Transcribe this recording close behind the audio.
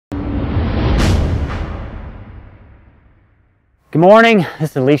Good morning,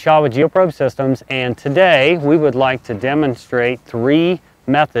 this is Lee Shaw with Geoprobe Systems, and today we would like to demonstrate 3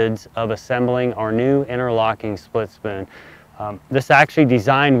 methods of assembling our new interlocking split spoon. This is actually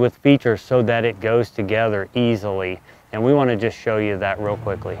designed with features so that it goes together easily, and we want to just show you that real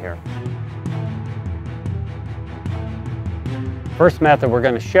quickly here. First method we're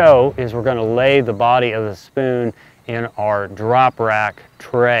going to show is we're going to lay the body of the spoon in our drop rack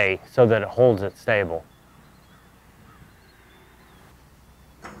tray so that it holds it stable.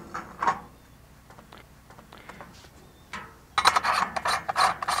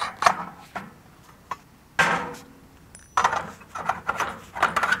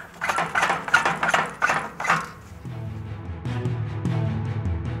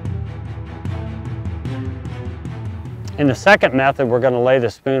 In the second method, we're going to lay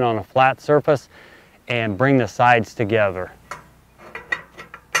the spoon on a flat surface and bring the sides together.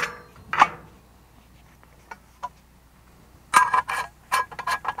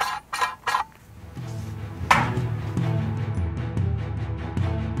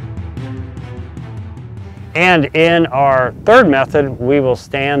 And in our third method, we will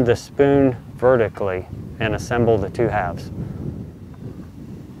stand the spoon vertically and assemble the 2 halves.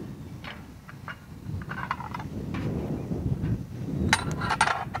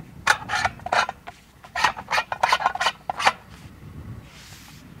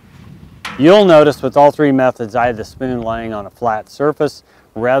 You'll notice with all 3 methods I had the spoon laying on a flat surface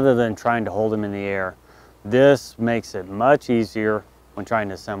rather than trying to hold them in the air. This makes it much easier when trying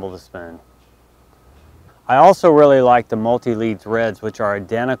to assemble the spoon. I also really like the multi-lead threads, which are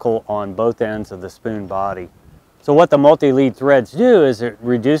identical on both ends of the spoon body. So what the multi-lead threads do is it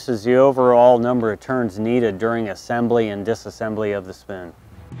reduces the overall number of turns needed during assembly and disassembly of the spoon.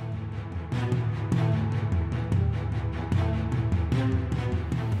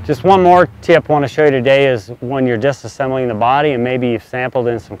 Just one more tip I want to show you today is when you're disassembling the body and maybe you've sampled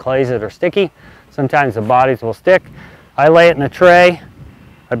in some clays that are sticky, sometimes the bodies will stick. I lay it in a tray,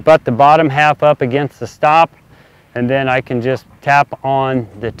 I butt the bottom half up against the stop, and then I can just tap on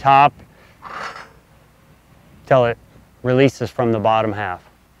the top till it releases from the bottom half.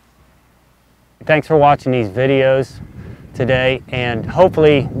 Thanks for watching these videos today, and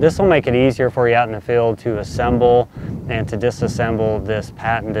hopefully this will make it easier for you out in the field to assemble and to disassemble this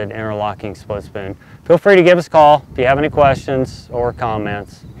patented interlocking split spoon. Feel free to give us a call if you have any questions or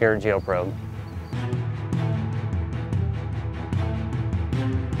comments here at Geoprobe.